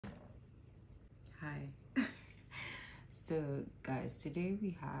Hi. So guys, today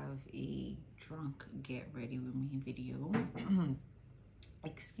we have a drunk get ready with me video.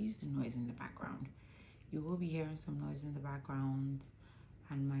 Excuse the noise in the background. You will be hearing some noise in the background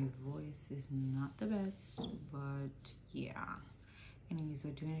and my voice is not the best, but yeah. Anyways,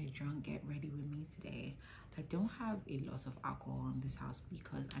 we're doing a drunk get ready with me today. I don't have a lot of alcohol in this house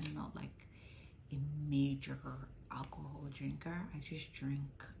because I'm not like a major alcohol drinker. I just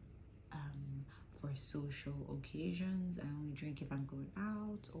drink for social occasions. I only drink if I'm going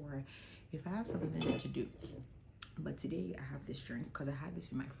out or if I have something to do. But today I have this drink because I had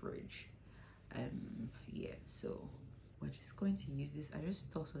this in my fridge. Yeah, so we're just going to use this. I just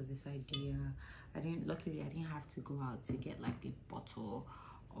thought of this idea. Luckily I didn't have to go out to get like a bottle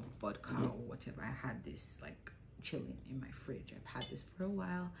of vodka or whatever. I had this like chilling in my fridge. I've had this for a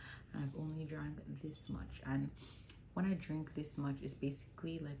while and I've only drank this much. And when I drink this much, it's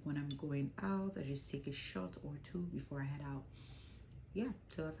basically like when I'm going out, I just take a shot or two before I head out. Yeah,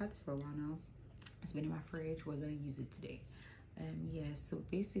 so I've had this for a while now. It's been in my fridge. We're gonna use it today. Yeah, so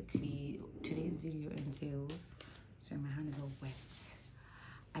basically today's video entails, sorry, my hand is all wet.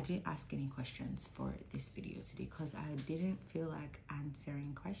 I didn't ask any questions for this video today because I didn't feel like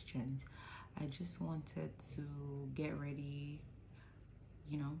answering questions. I just wanted to get ready,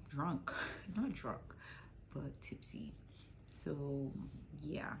 you know, drunk. Not drunk, but tipsy. So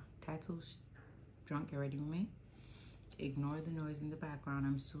yeah, titles drunk, get ready with me. Ignore the noise in the background.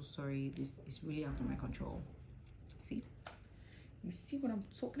 I'm so sorry. This is really out of my control. See, you see what I'm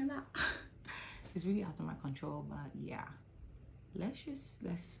talking about? It's really out of my control, but yeah, let's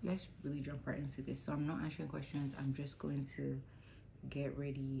really jump right into this. So I'm not answering questions. I'm just going to get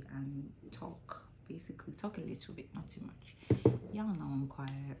ready and talk, basically talk a little bit, not too much. Y'all know I'm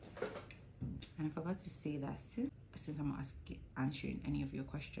quiet. And I forgot to say that since I'm answering any of your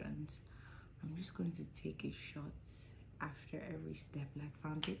questions, I'm just going to take a shot after every step. Like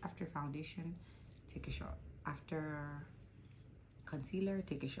after foundation, take a shot. After concealer,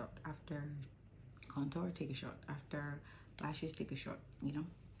 take a shot. After contour, take a shot. After lashes, take a shot. You know,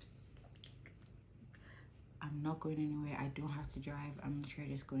 I'm not going anywhere. I don't have to drive. I'm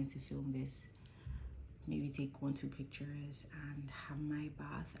literally just going to film this, maybe take 1-2 pictures and have my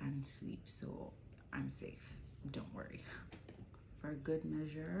bath and sleep, so I'm safe, don't worry. For good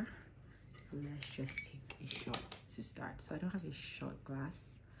measure, let's just take a shot to start. So I don't have a shot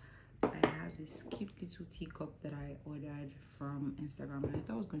glass. I have this cute little teacup that I ordered from Instagram and I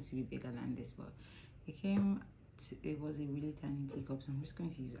thought it was going to be bigger than this, but it was a really tiny teacup, so I'm just going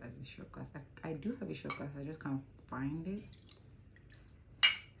to use it as a shot glass. I do have a shot glass, I just can't find it.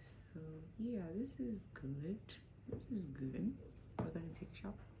 So yeah, this is good. This is good. We're gonna take a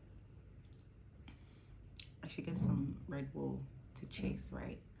shot. I should get some Red Bull to chase,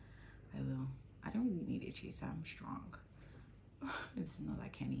 right? I will. I don't really need a chaser. I'm strong. This is not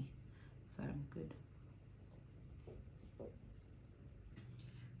like Henny, so I'm good.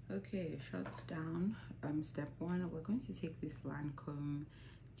 Okay, shots down. Step 1, we're going to take this Lancome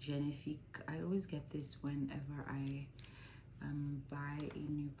Genifique. I always get this whenever I buy a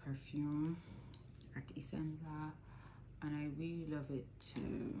new perfume at Essenda, and I really love it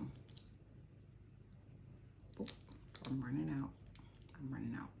too. Oh, I'm running out.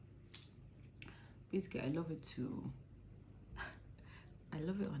 Basically, I love it too. I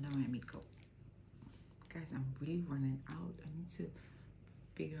love it under my makeup. Guys, I'm really running out. I need to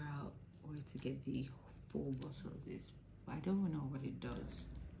figure out where to get the full bottle of this, but I don't even know what it does.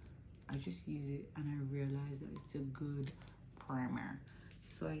 I just use it and I realize that it's a good primer,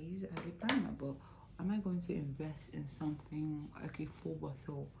 so I use it as a primer. But am I going to invest in something like a full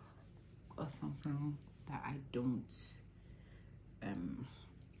bottle or something that I don't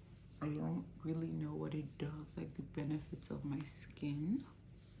really know what it does, like the benefits of my skin?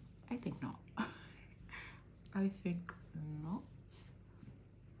 I think not. I think not.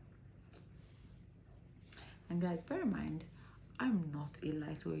 And guys, bear in mind, I'm not a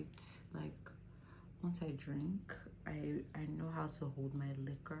lightweight. Like, once I drink, I know how to hold my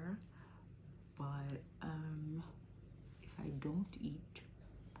liquor, but if I don't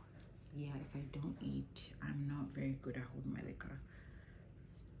eat, I'm not very good at holding my liquor,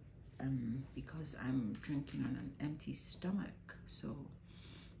 because I'm drinking on an empty stomach, so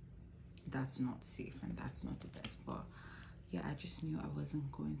that's not safe and that's not the best. But yeah, I just knew I wasn't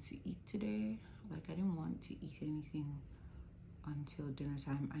going to eat today. Like, I didn't want to eat anything until dinner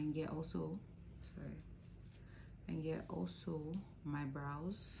time. And get also my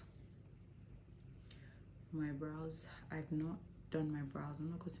brows. I've not done my brows. I'm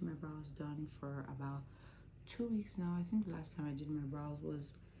not getting my brows done for about 2 weeks now. I think the last time I did my brows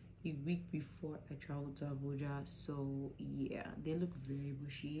was a week before I traveled to Abuja. So yeah, they look very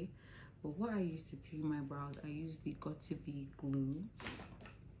bushy. But what I used to tame my brows, I used the Got To Be glue.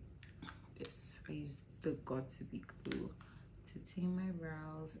 This, I used the Got To Be glue to tame my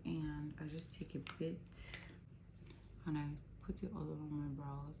brows, and I just take a bit and I put it all over my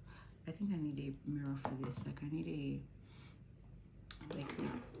brows. I think I need a mirror for this. Like I need a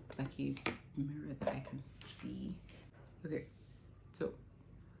like a mirror that I can see. Okay, so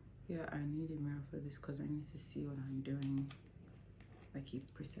yeah, I need a mirror for this because I need to see what I'm doing, like a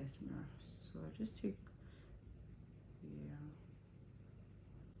precise mirror. So I just take, yeah,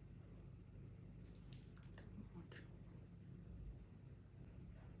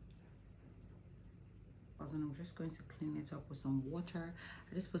 and I'm just going to clean it up with some water.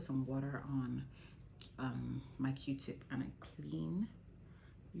 I just put some water on my Q-tip and I clean.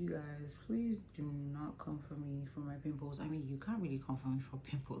 You guys, please do not come for me for my pimples. I mean, you can't really come for me for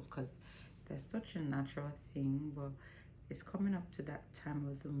pimples because they're such a natural thing, but it's coming up to that time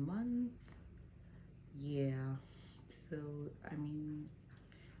of the month. Yeah, so I mean,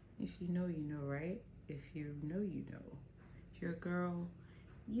 if you know, you know, right? If you know, you know. If you're a girl,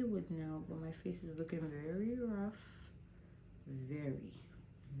 you would know. But my face is looking very rough, very,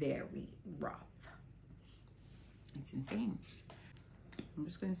 very rough. It's insane. I'm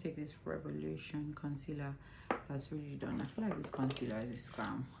just going to take this Revolution concealer that's really done. I feel like this concealer is a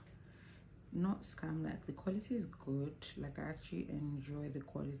scam. Not scam, like the quality is good. Like I actually enjoy the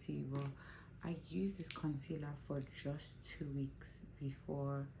quality, but I used this concealer for just 2 weeks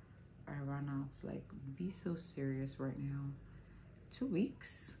before I ran out. Like, be so serious right now. 2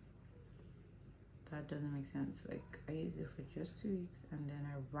 weeks? That doesn't make sense. Like, I used it for just 2 weeks and then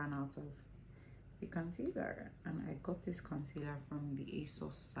I ran out of the concealer. And I got this concealer from the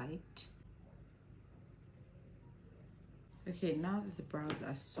ASOS site. Okay, now that the brows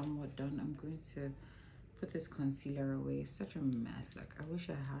are somewhat done, I'm going to put this concealer away. It's such a mess. Like, I wish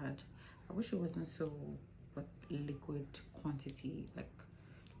it wasn't so like liquid quantity, like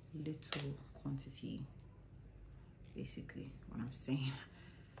little quantity, basically what I'm saying.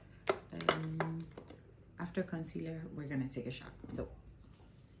 After concealer, we're gonna take a shot. So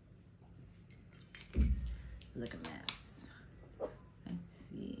look at this. Let's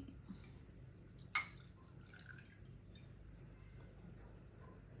see.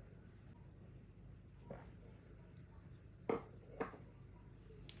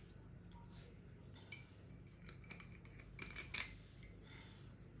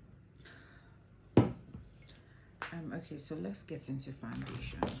 Okay, so let's get into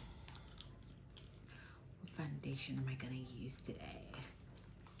foundation. What foundation am I gonna use today?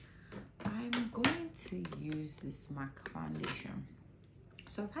 I'm going to use this MAC foundation.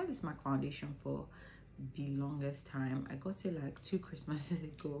 So I've had this MAC foundation for the longest time. I got it like 2 Christmases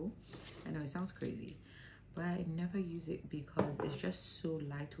ago. I know it sounds crazy, but I never use it because it's just so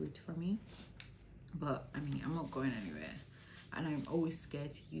lightweight for me. But I mean, I'm not going anywhere, and I'm always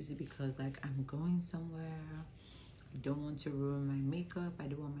scared to use it because like I'm going somewhere. I don't want to ruin my makeup. I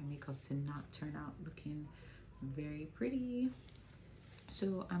don't want my makeup to not turn out looking very pretty.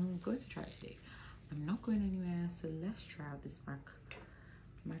 So I'm going to try it today. I'm not going anywhere, so let's try out this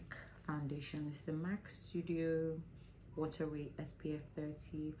MAC foundation. It's the MAC Studio Water Weight SPF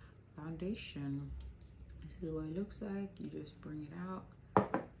 30 foundation. This is what it looks like. You just bring it out,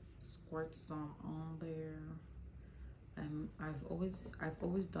 squirt some on there. I've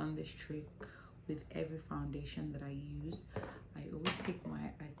always done this trick with every foundation that I use. I always take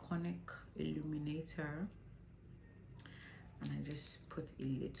my iconic illuminator and I just put a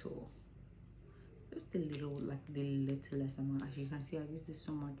little, just a little, like the littlest amount. As you can see, I use this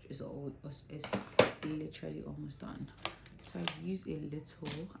so much, it's literally almost done. So I use a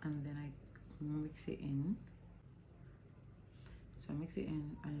little and then I mix it in. So I mix it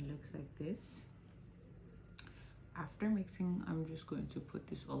in and it looks like this. After mixing, I'm just going to put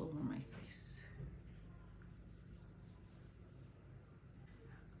this all over my face.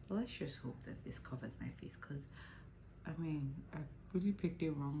 Let's just hope that this covers my face, because I mean, I really picked the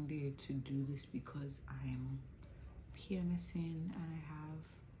wrong day to do this because I'm PMSing and I have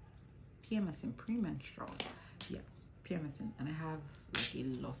PMSing, premenstrual. Yeah, PMSing, and I have like a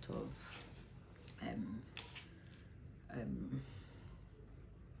lot of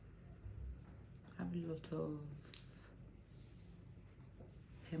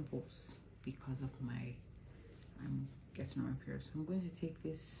pimples because of my getting on my period. So I'm going to take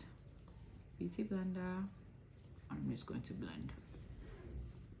this beauty blender and I'm just going to blend.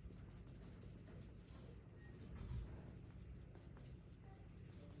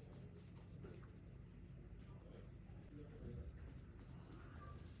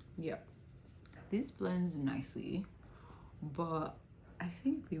 yeah, this blends nicely, but I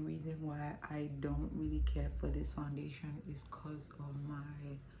think the reason why I don't really care for this foundation is because of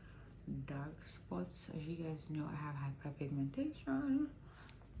my dark spots. As you guys know, I have hyperpigmentation.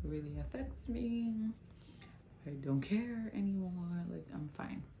 It really affects me. I don't care anymore. Like, I'm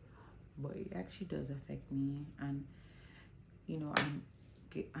fine, but it actually does affect me. And you know,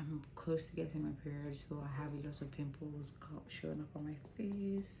 I'm close to getting my period, so I have a lot of pimples showing up on my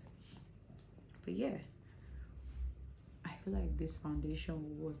face. But yeah, I feel like this foundation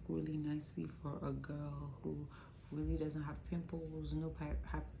will work really nicely for a girl who really doesn't have pimples, no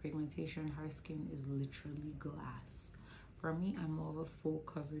hyperpigmentation. Her skin is literally glass. For me, I'm more of a full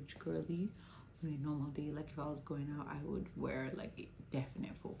coverage girly. On a normal day, like if I was going out, I would wear like a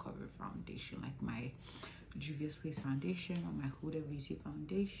definite full coverage foundation, like my Juvia's Place foundation, or my Huda Beauty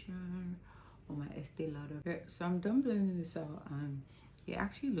foundation, or my Estee Lauder. Okay, so I'm done blending this out, and it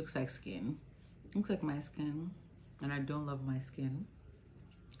actually looks like skin. It looks like my skin, and I don't love my skin.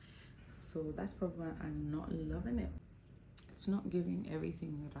 So that's probably why I'm not loving it. It's not giving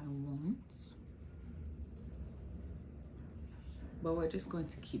everything that I want. But we're just going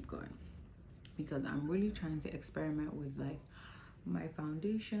to keep going, because I'm really trying to experiment with like my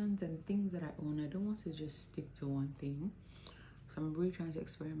foundations and things that I own. I don't want to just stick to one thing. So I'm really trying to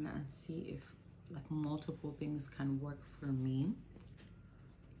experiment and see if like multiple things can work for me.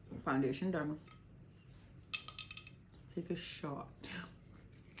 Foundation done. Take a shot.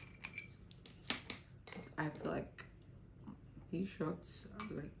 I feel like these shots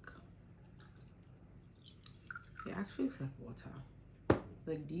are like, it actually looks like water.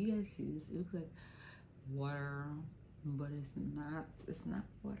 Like, do you guys see this? It looks like water, but it's not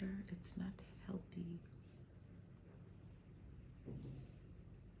water. It's not healthy.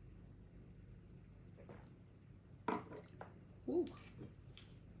 Ooh.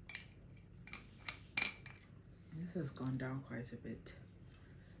 This has gone down quite a bit.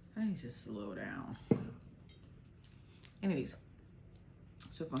 I need to slow down. Anyways,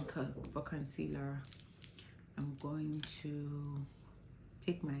 so for concealer, I'm going to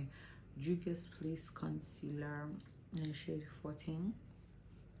take my Juvia's Place concealer in the shade 14.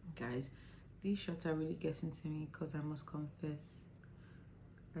 Guys, these shots are really getting to me, because I must confess,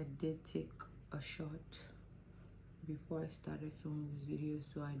 I did take a shot before I started filming this video,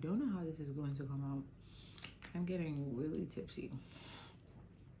 so I don't know how this is going to come out. I'm getting really tipsy.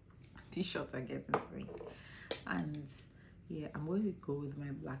 These shots are getting to me. And yeah, I'm going to go with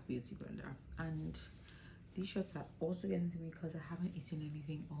my Black Beauty blender. And these shots are also getting to me because I haven't eaten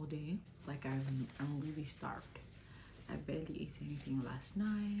anything all day. Like, I'm really starved. I barely ate anything last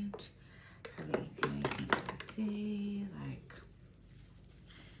night. I haven't eaten anything today. Like,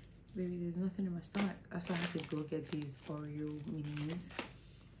 baby, there's nothing in my stomach. That's why I had to go get these Oreo minis,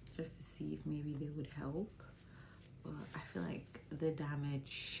 just to see if maybe they would help. But I feel like the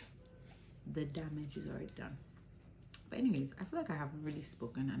damage is already done. But anyways, I feel like I haven't really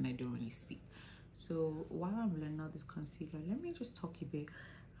spoken, and I don't really speak. So while I'm blending out this concealer, let me just talk a bit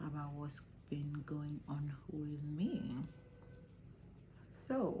about what's been going on with me.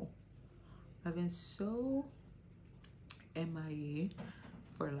 So I've been so MIA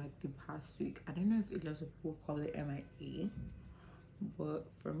for like the past week. I don't know if a lot of people call it MIA, but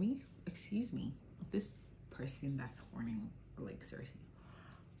for me, excuse me, this person that's horning, like, seriously.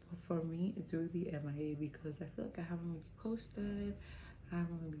 But for me, it's really MIA because I feel like I haven't really posted, I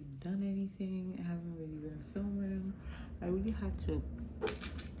haven't really done anything, I haven't really been filming. I really had to,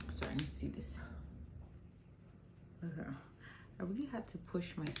 sorry, I need to see this. Okay. I really had to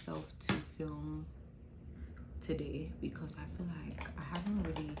push myself to film today because I feel like I haven't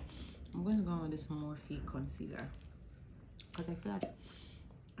really, I'm going to go on with this Morphe concealer because I feel like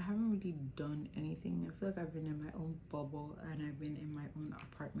I haven't really done anything. I feel like I've been in my own bubble and I've been in my own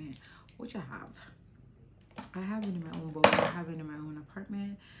apartment, which I have. I have been in my own bubble, I have been in my own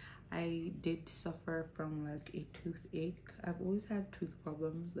apartment. I did suffer from like a toothache. I've always had tooth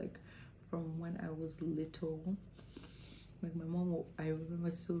problems, like from when I was little. Like my mom, I remember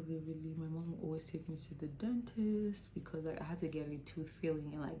so vividly, my mom would always take me to the dentist because like I had to get a tooth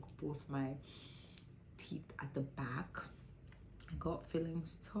filling in like both my teeth at the back. I got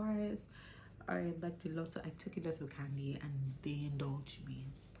fillings twice. I liked a lot of, I took a lot of candy and they indulged me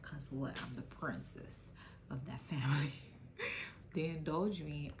because what, I'm the princess of that family. They indulged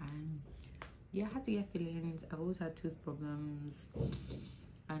me and yeah, I had to get fillings. I've always had tooth problems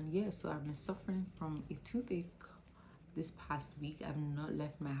and yeah, so I've been suffering from a toothache this past week. I've not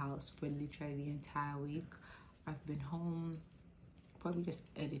left my house for literally the entire week. I've been home probably just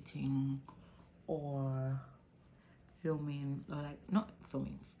editing or filming, or like not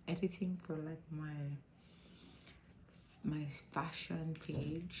filming, editing for like my fashion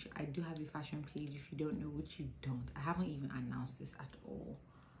page. I do have a fashion page. If you don't know, which you don't, I haven't even announced this at all,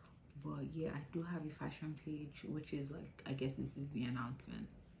 but yeah, I do have a fashion page, which is like, I guess this is the announcement.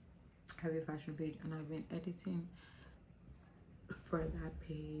 I have a fashion page and I've been editing for that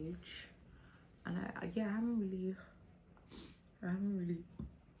page, and yeah, I haven't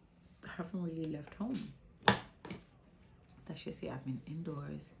really left home. Let's just say I've been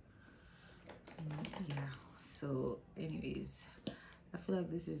indoors. Yeah, so anyways, I feel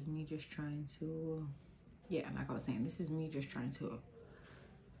like this is me just trying to, yeah, like I was saying, this is me just trying to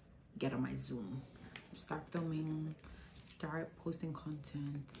get on my Zoom, start filming, start posting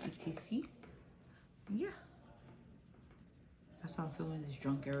content, etc. Yeah, that's how I'm filming this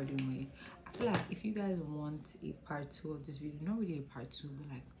drunk already way. I feel like if you guys want a part 2 of this video, not really a part 2, but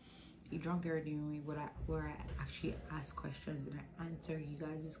like a drunk already way where I actually ask questions and I answer you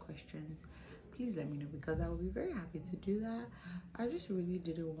guys' questions, please let me know, because I will be very happy to do that. I just really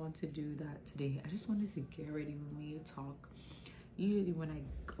didn't want to do that today. I just wanted to get ready with me to talk. Usually when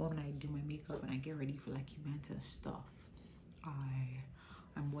I do my makeup and I get ready for like events and stuff,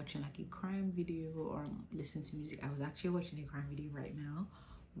 I'm watching like a crime video or I'm listening to music. I was actually watching a crime video right now,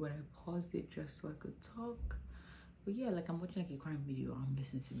 but I paused it just so I could talk. But yeah, like I'm watching like a crime video, I'm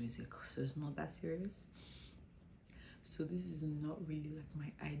listening to music, so it's not that serious. So this is not really like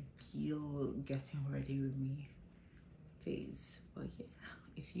my ideal getting ready with me phase. But yeah,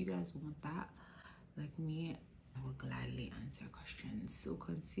 if you guys want that, like me, I will gladly answer questions. So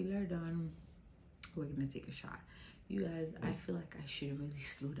concealer done, we're gonna take a shot. You guys, I feel like I should really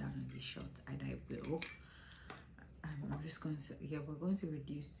slow down on these shots, and I will. I'm just going to, yeah, we're going to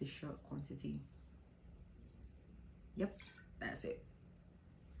reduce the shot quantity. Yep, that's it.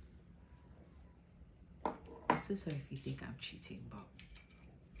 I'm so sorry if you think I'm cheating, but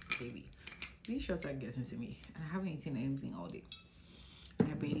baby, these shots are getting to me, and I haven't eaten anything all day, and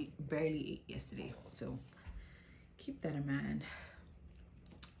I barely ate yesterday, so keep that in mind.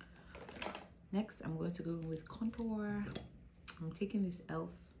 Next, I'm going to go with contour. I'm taking this e.l.f.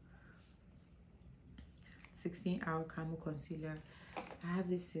 16-hour Camo Concealer. I have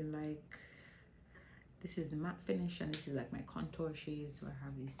this in like, this is the matte finish and this is like my contour shade, so I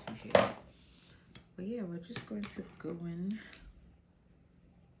have these 2 shades. But yeah, we're just going to go in.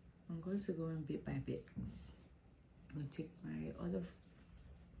 I'm going to go in bit by bit. I'm going to take my other,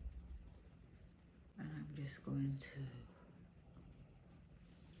 and I'm just going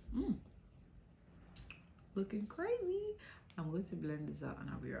to looking crazy. I'm going to blend this out and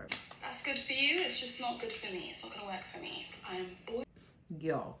I'll be right back. That's good for you, it's just not good for me. It's not gonna work for me. I'm bored.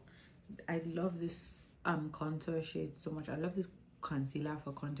 Y'all, I love this contour shade so much. I love this concealer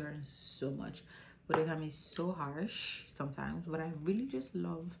for contouring so much, but it can be so harsh sometimes, but I really just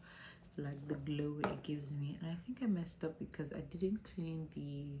love like the glow it gives me. And I think I messed up because I didn't clean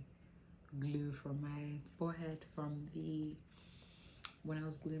the glue from my forehead from the, when I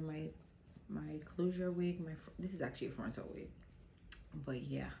was gluing my closure wig. This is actually a frontal wig, but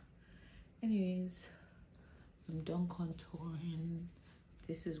yeah, anyways, I'm done contouring.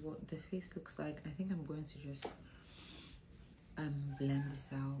 This is what the face looks like. I think I'm going to just blend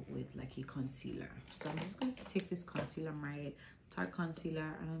this out with like a concealer. So I'm just going to take this concealer, my Tarte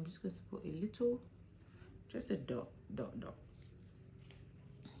concealer, and I'm just going to put a little, just a dot.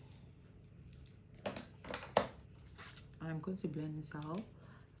 I'm going to blend this out,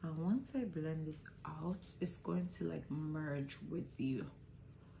 and once I blend this out, it's going to like merge with the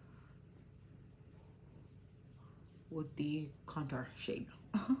contour shade.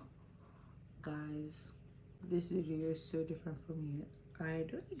 Guys, this video is so different from me. I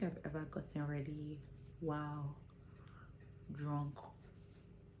don't think I've ever gotten ready while drunk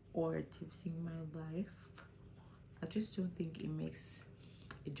or tipsy in my life. I just don't think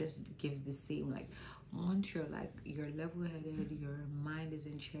it just gives the same, like once you're like, you're level-headed, your mind is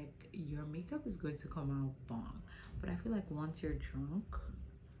in check, your makeup is going to come out bomb. But I feel like once you're drunk,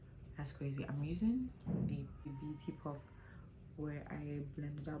 that's crazy. I'm using the Beauty Pop where I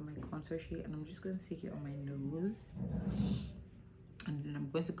blended out my contour shade, and I'm just going to take it on my nose, and then I'm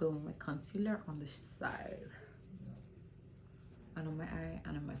going to go with my concealer on the side and on my eye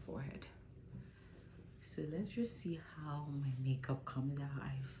and on my forehead. So let's just see how my makeup comes out.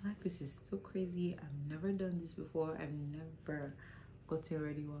 I feel like this is so crazy. I've never done this before. I've never gotten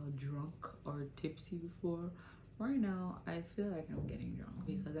ready while drunk or tipsy before. Right now, I feel like I'm getting drunk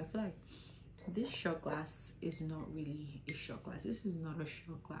because I feel like this shot glass is not really a shot glass. This is not a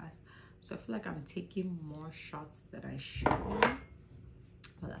shot glass. So I feel like I'm taking more shots than I should be.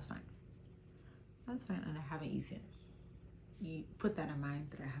 But that's fine. That's fine, and I haven't eaten. you put that in mind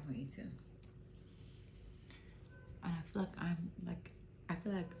that I haven't eaten. And I feel like I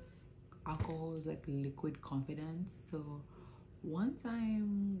feel like alcohol is like liquid confidence. So once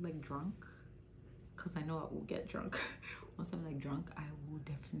I'm like drunk, because I know I will get drunk. Once I'm like drunk, I will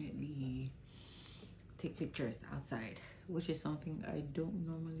definitely take pictures outside, which is something I don't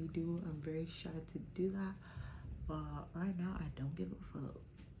normally do. I'm very shy to do that, but right now I don't give a fuck.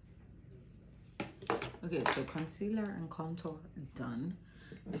 Okay, so concealer and contour done.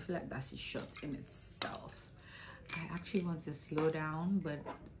 I feel like that's a shot in itself. I actually want to slow down, but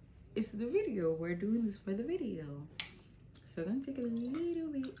it's the video. We're doing this for the video. So I'm gonna take a little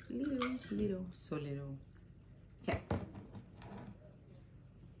bit, little, so little. Okay.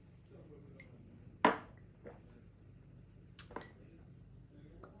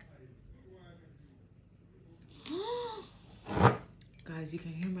 Guys, you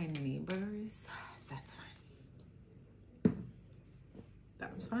can hear my neighbors. That's fine.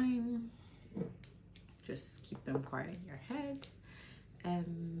 That's fine. Just keep them quiet in your head.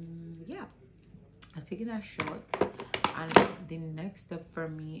 Yeah, I've taken that shot, and the next step for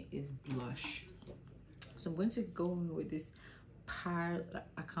me is blush. So I'm going to go in with this I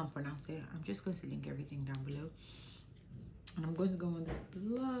can't pronounce it. I'm just going to link everything down below, and I'm going to go on this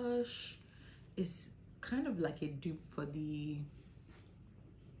blush. It's kind of like a dupe for the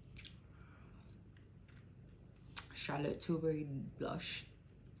Charlotte Tilbury blush.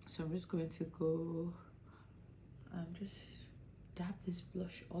 So I'm just going to go just dab this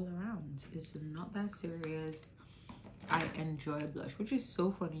blush all around. It's not that serious. I enjoy blush, which is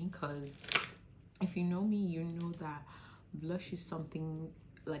so funny because if you know me, you know that blush is something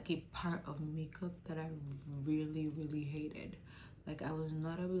like a part of makeup that I really hated. Like, I was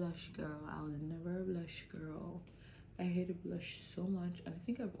not a blush girl. I was never a blush girl. I hated blush so much, and I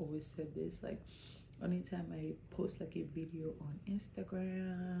think I've always said this, like anytime I post like a video on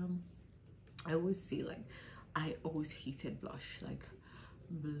Instagram, I always say like I always hated blush. Like,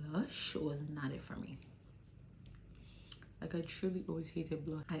 blush was not it for me. Like, I truly always hated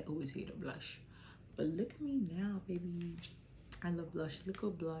blush. I always hated blush. But look at me now, baby. I love blush.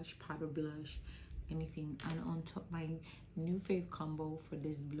 Liquid blush, powder blush, anything. And on top, my new fave combo for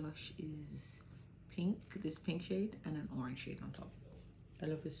this blush is pink, this pink shade, and an orange shade on top. I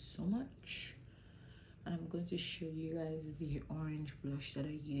love it so much. And I'm going to show you guys the orange blush that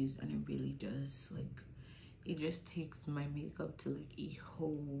I use, and it really does, like, it just takes my makeup to like a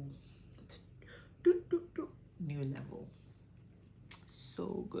whole new level.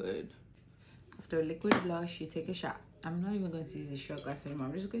 So good. After liquid blush, you take a shot. I'm not even going to use a shot glass anymore.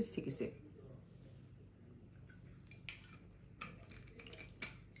 I'm just going to take a sip.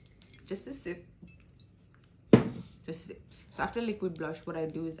 Just a sip. Just a sip. So after liquid blush, what I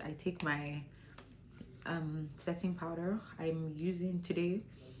do is I take my setting powder. I'm using today,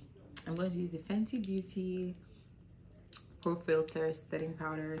 I'm going to use the Fenty Beauty Pro Filter setting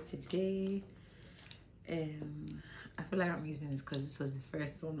powder today. I feel like I'm using this because this was the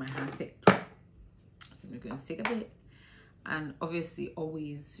first one my hand picked. So I'm going to take a bit, and obviously,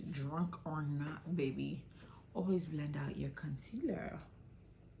 always, drunk or not, baby, always blend out your concealer.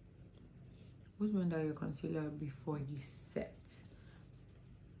 Always blend out your concealer before you set.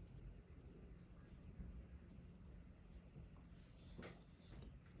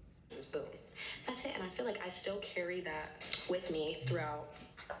 Boom. That's it. And I feel like I still carry that with me throughout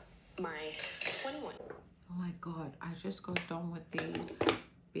my 21. Oh my god, I just got done with the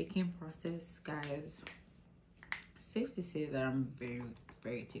baking process, guys. Safe to say that I'm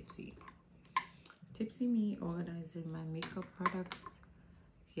very tipsy. Tipsy me organizing my makeup products.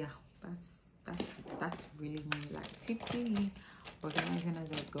 Yeah, that's really me. Like, tipsy me organizing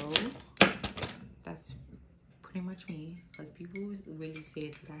as I go. That's pretty much me, because people really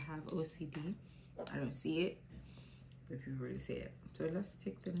say that I have OCD. I don't see it, but people really say it. So let's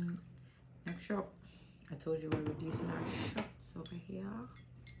take the next shot. I told you we're reducing our shots over here.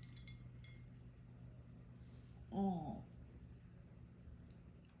 Oh,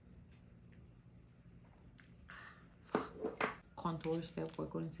 contour step. We're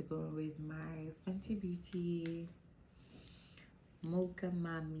going to go with my Fenty Beauty Mocha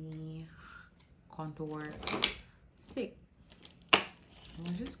Mami contour stick.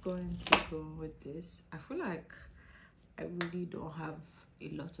 I'm just going to go with this. I feel like I really don't have a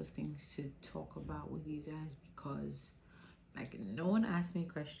lot of things to talk about with you guys, because like, no one asked me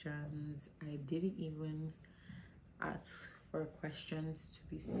questions. I didn't even ask for questions to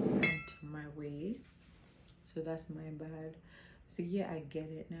be sent my way, so that's my bad. So yeah, I get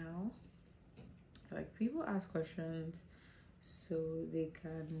it now. Like, people ask questions so they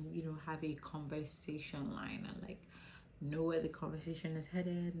can, you know, have a conversation line and like know where the conversation is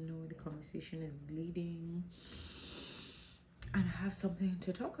headed, know where the conversation is leading, and have something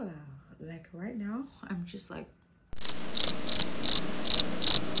to talk about. Like right now, I'm just like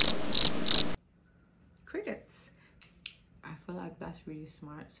crickets. I feel like that's really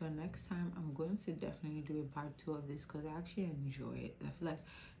smart. So next time I'm going to definitely do a part 2 of this because I actually enjoy it. I feel like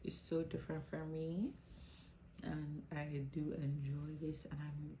it's so different for me and I do enjoy this, and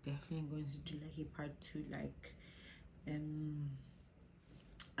I'm definitely going to do like a part 2, like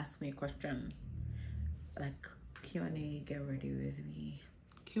ask me a question, like Q&A, get ready with me,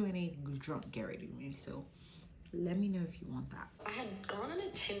 Q&A drunk get ready with me. So let me know if you want that. I had gone on a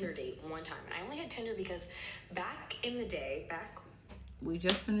Tinder date one time, and I only had Tinder because back in the day, we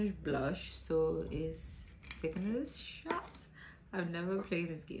just finished blush, so is taking this shot. I've never played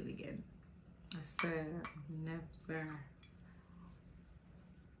this game again. I swear, never.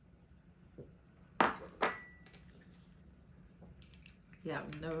 Yeah,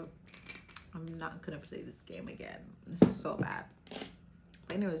 I'm not gonna play this game again. It's so bad.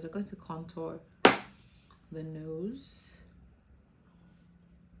 But anyways, we're going to contour the nose.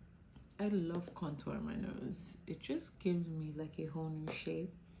 I love contouring my nose. It just gives me like a whole new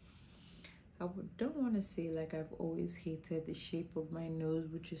shape. I don't want to say like I've always hated the shape of my nose,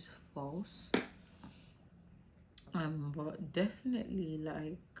 which is false. But definitely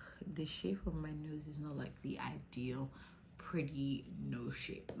like the shape of my nose is not like the ideal pretty nose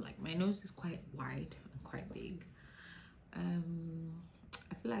shape. Like my nose is quite wide and quite big. I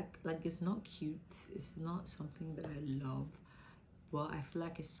feel like it's not cute. It's not something that I love, but I feel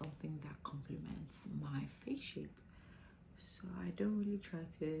like it's something that complements my face shape. So I don't really try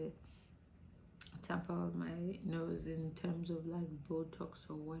to tamper with my nose in terms of like Botox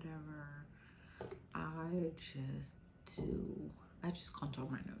or whatever. I just contour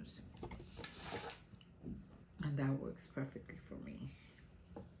my nose, and that works perfectly for me.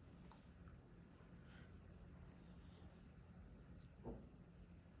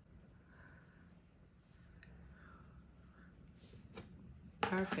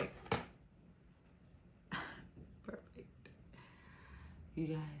 Perfect. Perfect. You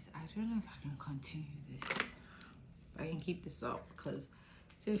guys, I don't know if I can continue this. I can keep this up because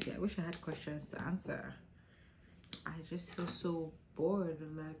seriously, I wish I had questions to answer. I just feel so bored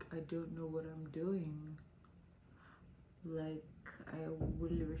and like I don't know what I'm doing. Like I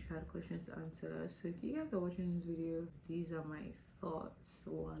really wish I had questions to answer. So if you guys are watching this video, these are my thoughts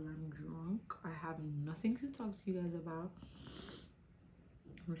while I'm drunk. I have nothing to talk to you guys about.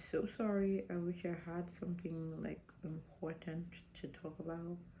 I'm so sorry. I wish I had something like important to talk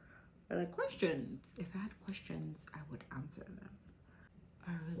about. But like questions. If I had questions, I would answer them.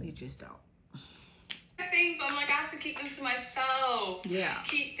 I really just don't. things, but I'm like, I have to keep them to myself. Yeah.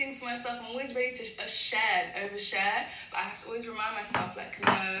 Keep things to myself. I'm always ready to share and overshare, but I have to always remind myself, like,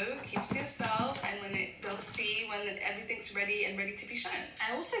 no, keep it to yourself, and they'll see when everything's ready and ready to be shown.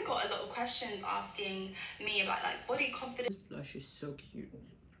 I also got a lot of questions asking me about like body confidence. This blush is so cute.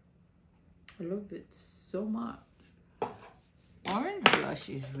 I love it so much. Orange blush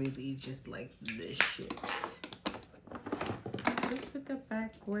is really just like this shit. Just put the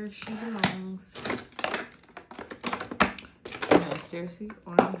back where she belongs. No, seriously,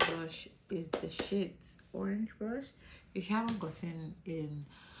 orange blush is the shit. Orange blush. If you haven't gotten in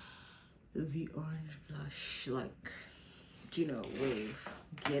the orange blush, like, you know, wave,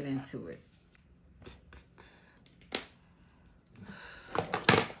 get into it.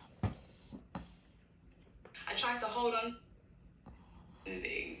 I tried to hold on. I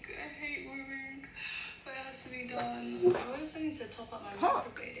hate moving, but it has to be done. I also need to top up my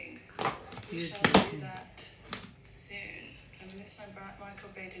microblading. We shall do that soon. I miss my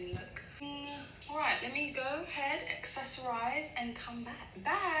microblading look. Alright, let me go ahead, accessorize, and come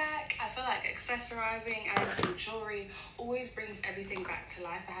back. I feel like accessorizing and some jewelry always brings everything back to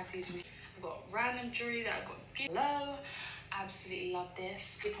life. I have these, I've got random jewelry that I've got. Hello, absolutely love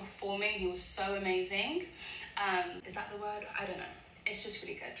this. Performing, he was so amazing. Is that the word? I don't know. It's just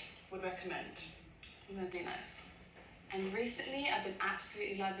really good. Would recommend. Really nice. And recently, I've been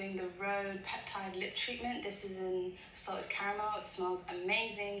absolutely loving the Rhode Peptide Lip Treatment. This is in salted caramel. It smells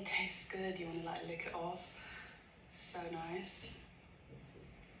amazing, tastes good. You want to like lick it off. So nice.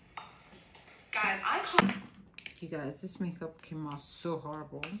 Guys, I can't... You guys, this makeup came out so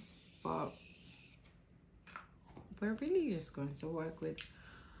horrible, but we're really just going to work with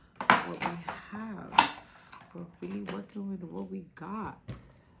what we have. We're really working with what we got.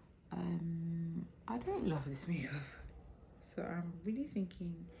 I don't love this makeup, so I'm really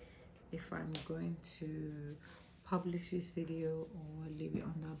thinking if I'm going to publish this video or leave it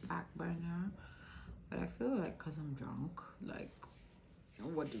on the back burner. but I feel like because I'm drunk, like,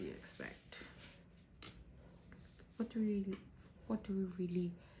 what do we expect? What do we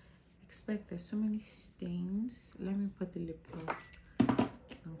really expect? There's so many stains. Let me put the lip gloss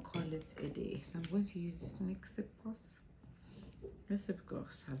and call it a day. So I'm going to use this NYX lip gloss. This lip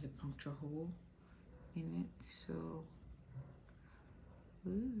gloss has a puncture hole in it, so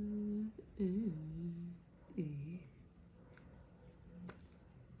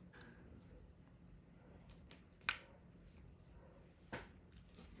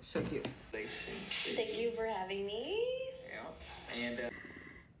so cute. Thank you for having me. Yeah. And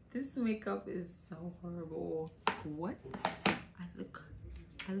this makeup is so horrible. What? I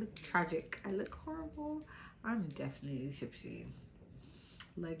look tragic. I look horrible. I'm definitely tipsy.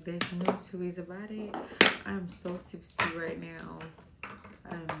 Like, there's no two ways about it. I'm so tipsy right now.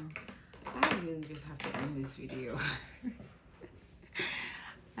 I really just have to end this video.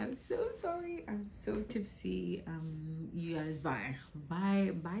 I'm so sorry. I'm so tipsy. You guys, bye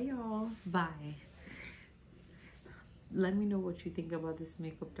y'all. Bye. Let me know what you think about this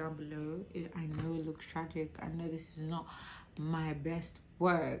makeup down below. I know it looks tragic. I know this is not my best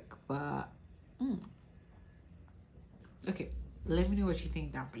work, but okay, let me know what you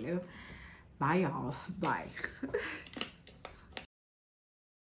think down below. Bye y'all. Bye.